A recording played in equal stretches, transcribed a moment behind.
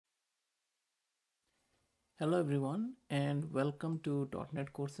Hello everyone and welcome to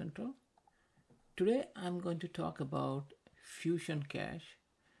 .NET Core Central. Today I'm going to talk about FusionCache.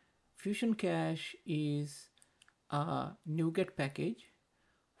 FusionCache is a NuGet package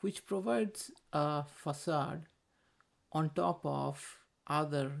which provides a facade on top of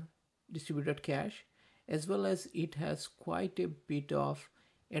other distributed cache, as well as it has quite a bit of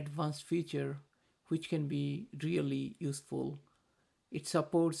advanced feature which can be really useful. It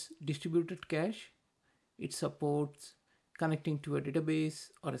supports distributed cache. It supports connecting to a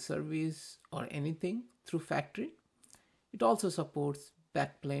database or a service or anything through factory. It also supports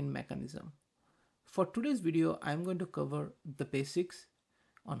backplane mechanism. For today's video, I'm going to cover the basics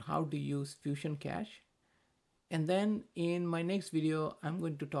on how to use FusionCache. And then in my next video, I'm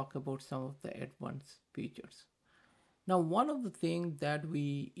going to talk about some of the advanced features. Now, one of the things that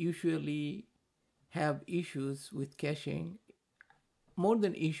we usually have issues with caching, more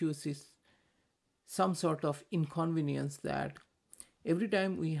than issues, is some sort of inconvenience that every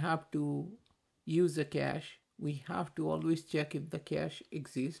time we have to use a cache, we have to always check if the cache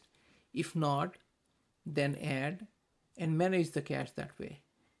exists. If not, then add and manage the cache that way.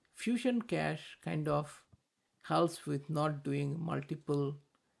 FusionCache kind of helps with not doing multiple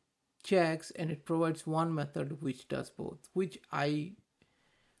checks, and it provides one method which does both, which I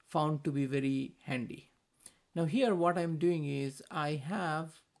found to be very handy. Now here what I'm doing is I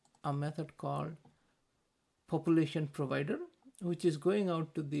have a method called population provider, which is going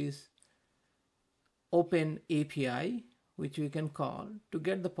out to this open API, which we can call to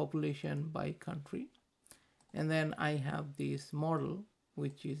get the population by country. And then I have this model,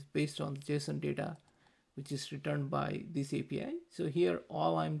 which is based on JSON data, which is returned by this API. So here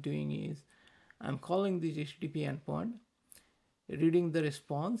all I'm doing is I'm calling this HTTP endpoint, reading the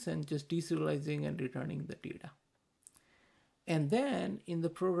response and just deserializing and returning the data. And then in the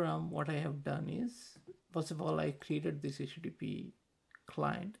program, what I have done is, first of all, I created this HTTP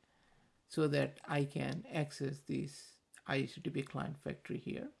client so that I can access this HTTP client factory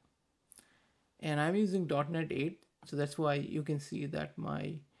here. And I'm using .NET 8, so that's why you can see that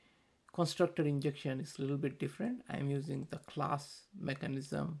my constructor injection is a little bit different. I'm using the class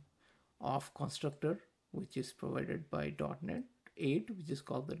mechanism of constructor, which is provided by .NET 8, which is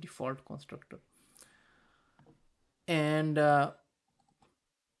called the default constructor. And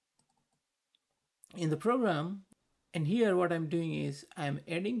in the program, and here what I'm doing is I'm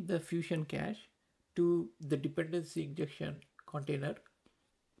adding the FusionCache to the dependency injection container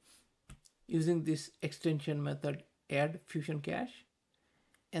using this extension method add FusionCache.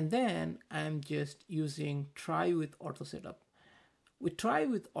 And then I'm just using try with auto setup. With try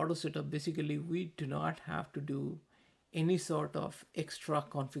with auto setup, basically we do not have to do any sort of extra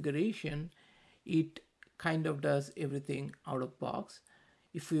configuration. It kind of does everything out of box.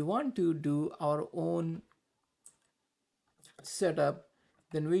 If we want to do our own setup,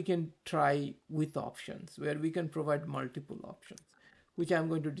 then we can try with options where we can provide multiple options, which I'm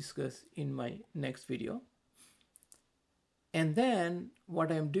going to discuss in my next video. And then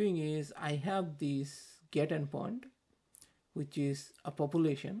what I'm doing is I have this get endpoint, which is a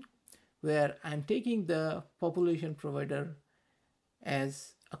population, where I'm taking the population provider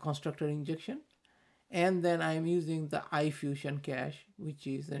as a constructor injection. And then I'm using the iFusionCache, which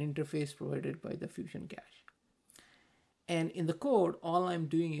is an interface provided by the FusionCache. And in the code, all I'm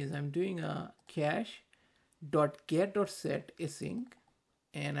doing is I'm doing a cache.get.set async,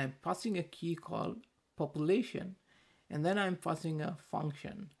 and I'm passing a key called population, and then I'm passing a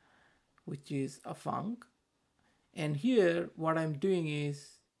function, which is a func. And here, what I'm doing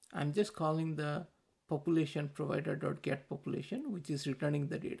is I'm just calling the population provider.getPopulation, which is returning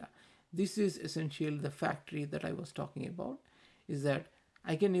the data. This is essentially the factory that I was talking about, is that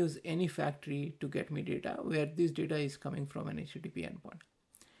I can use any factory to get me data where this data is coming from an HTTP endpoint.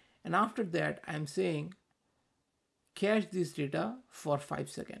 And after that, I'm saying cache this data for 5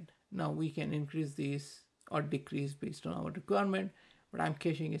 seconds. Now we can increase this or decrease based on our requirement, but I'm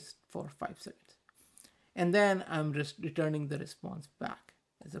caching it for 5 seconds. And then I'm just returning the response back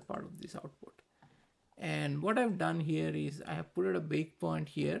as a part of this output. And what I've done here is I have put a breakpoint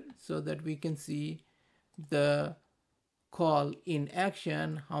here so that we can see the call in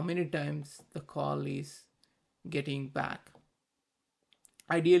action, how many times the call is getting back.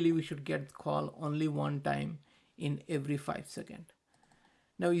 Ideally, we should get the call only one time in every 5 seconds.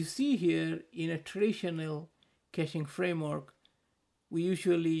 Now you see here in a traditional caching framework, we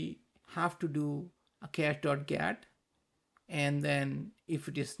usually have to do a cache.get, and then if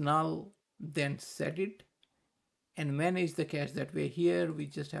it is null, then set it and manage the cache that way. Here we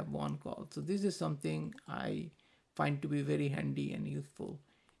just have one call. So this is something I find to be very handy and useful,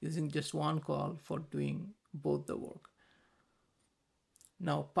 using just one call for doing both the work.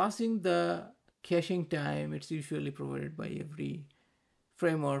 Now, passing the caching time, it's usually provided by every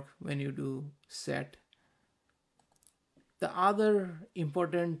framework when you do set. The other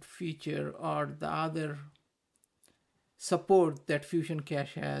important feature or the other support that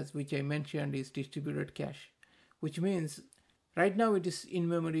FusionCache has, which I mentioned, is distributed cache, which means right now it is in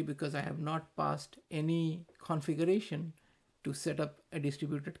memory because I have not passed any configuration to set up a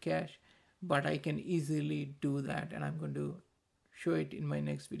distributed cache, but I can easily do that, and I'm going to show it in my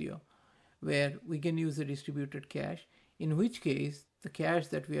next video, where we can use a distributed cache, in which case the cache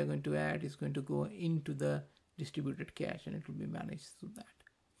that we are going to add is going to go into the distributed cache and it will be managed through that.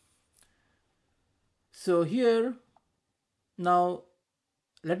 So here, now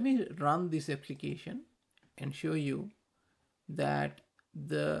let me run this application and show you that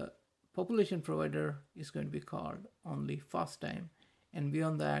the population provider is going to be called only first time, and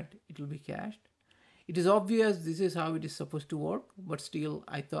beyond that it will be cached. It is obvious this is how it is supposed to work, but still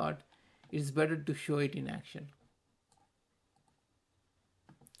I thought it's better to show it in action.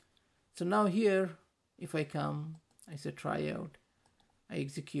 So now here, if I come, I say try out, I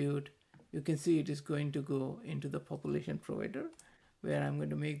execute, you can see it is going to go into the population provider, where I'm going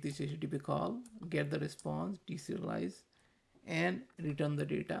to make this HTTP call, get the response, deserialize, and return the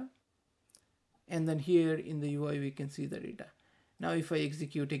data. And then here in the UI, we can see the data. Now, if I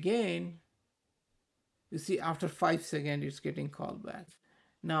execute again, you see after 5 seconds, it's getting called back.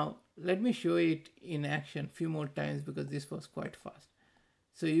 Now, let me show it in action a few more times because this was quite fast.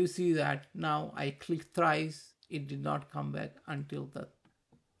 So you see that now I clicked thrice, it did not come back until the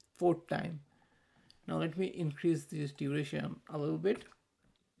 4th time. Now let me increase this duration a little bit.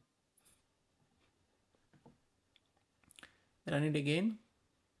 Run it again.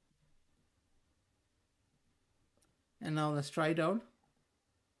 And now let's try it out.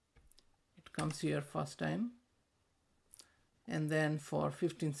 It comes here first time. And then for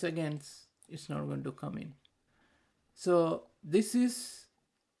 15 seconds, it's not going to come in. So this is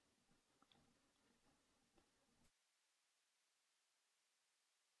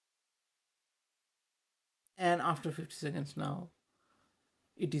and after 50 seconds now,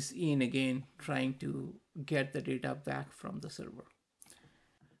 it is in again, trying to get the data back from the server.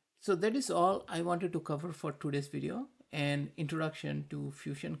 So that is all I wanted to cover for today's video, an introduction to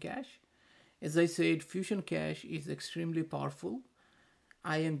FusionCache. As I said, FusionCache is extremely powerful.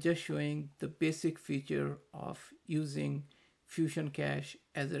 I am just showing the basic feature of using FusionCache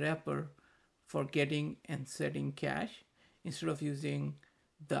as a wrapper for getting and setting cache instead of using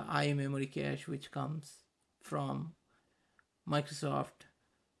the iMemory cache, which comes from Microsoft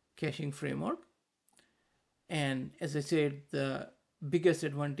caching framework. And as I said, the biggest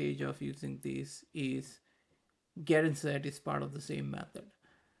advantage of using this is get and set is part of the same method.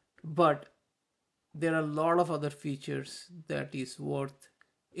 But there are a lot of other features that is worth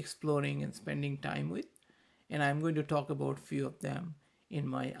exploring and spending time with. And I'm going to talk about a few of them in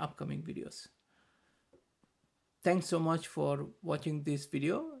my upcoming videos. Thanks so much for watching this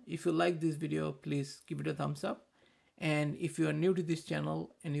video. If you like this video, please give it a thumbs up. And if you are new to this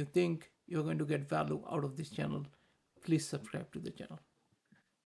channel and you think you're going to get value out of this channel, please subscribe to the channel.